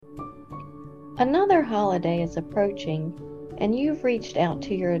Another holiday is approaching, and you've reached out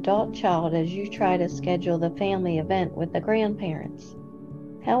to your adult child as you try to schedule the family event with the grandparents.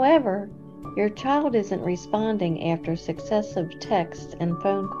 However, your child isn't responding after successive texts and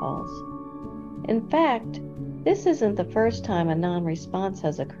phone calls. In fact, this isn't the first time a non-response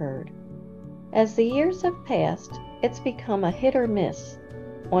has occurred. As the years have passed, it's become a hit or miss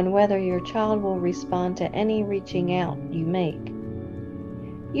on whether your child will respond to any reaching out you make.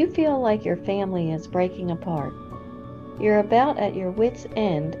 You feel like your family is breaking apart. You're about at your wits'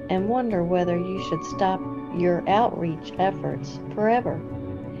 end and wonder whether you should stop your outreach efforts forever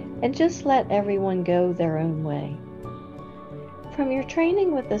and just let everyone go their own way. From your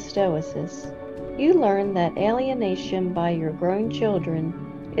training with the Stoicists, you learn that alienation by your grown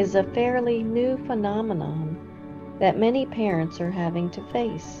children is a fairly new phenomenon that many parents are having to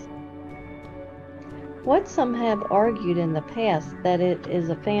face. What some have argued in the past that it is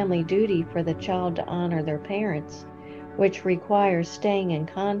a family duty for the child to honor their parents, which requires staying in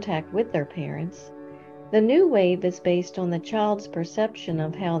contact with their parents, the new wave is based on the child's perception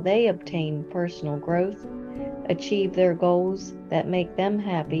of how they obtain personal growth, achieve their goals that make them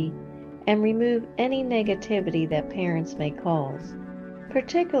happy, and remove any negativity that parents may cause,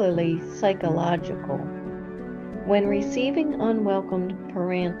 particularly psychological, when receiving unwelcomed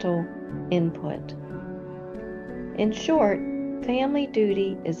parental input. In short, family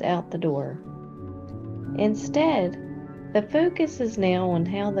duty is out the door. Instead, the focus is now on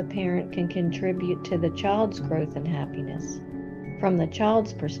how the parent can contribute to the child's growth and happiness, from the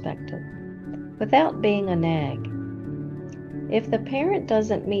child's perspective, without being a nag. If the parent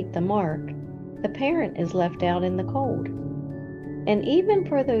doesn't meet the mark, the parent is left out in the cold. And even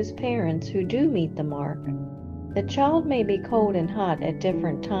for those parents who do meet the mark, the child may be cold and hot at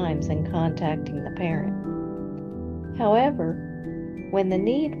different times in contacting the parent. However, when the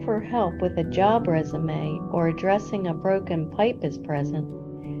need for help with a job resume or addressing a broken pipe is present,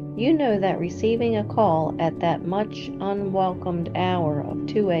 you know that receiving a call at that much unwelcomed hour of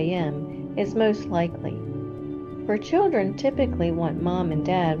 2 a.m. is most likely. For children typically want mom and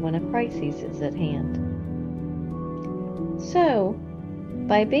dad when a crisis is at hand. So,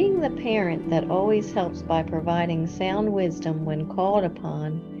 by being the parent that always helps by providing sound wisdom when called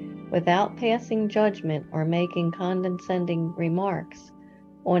upon, without passing judgment or making condescending remarks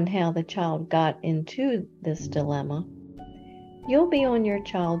on how the child got into this dilemma, you'll be on your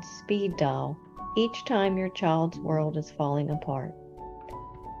child's speed dial each time your child's world is falling apart.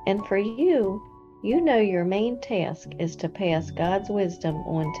 And for you, you know your main task is to pass God's wisdom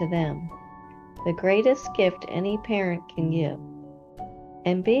on to them, the greatest gift any parent can give.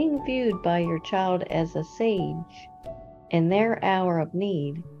 And being viewed by your child as a sage in their hour of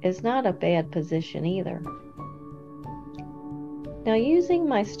need is not a bad position either. Now, using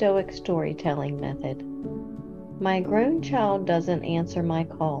my Stoic storytelling method, my grown child doesn't answer my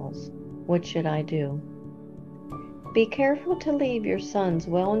calls. What should I do? Be careful to leave your sons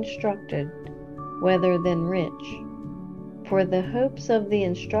well instructed rather than rich, for the hopes of the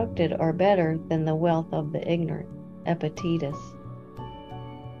instructed are better than the wealth of the ignorant. Epictetus.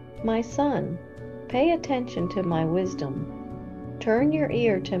 My son, pay attention to my wisdom. Turn your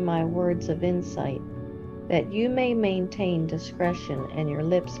ear to my words of insight, that you may maintain discretion and your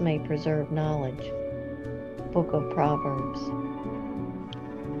lips may preserve knowledge. Book of Proverbs.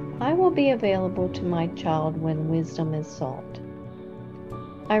 I will be available to my child when wisdom is sought.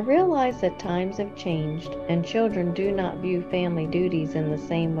 I realize that times have changed and children do not view family duties in the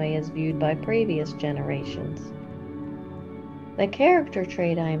same way as viewed by previous generations. The character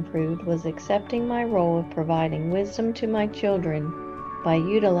trait I improved was accepting my role of providing wisdom to my children by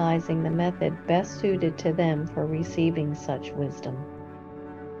utilizing the method best suited to them for receiving such wisdom.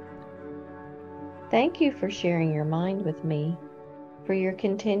 Thank you for sharing your mind with me. For your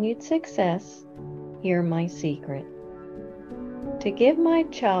continued success, hear my secret. To give my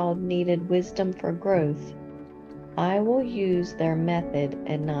child needed wisdom for growth, I will use their method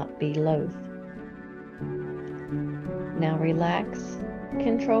and not be loath. Now relax,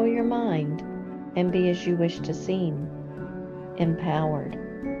 control your mind, and be as you wish to seem, empowered.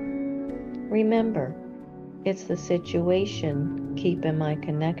 Remember, it's the situation keeping my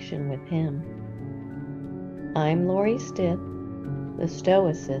connection with Him. I'm Lori Stith, the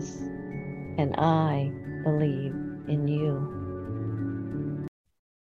Stoicist, and I believe in you.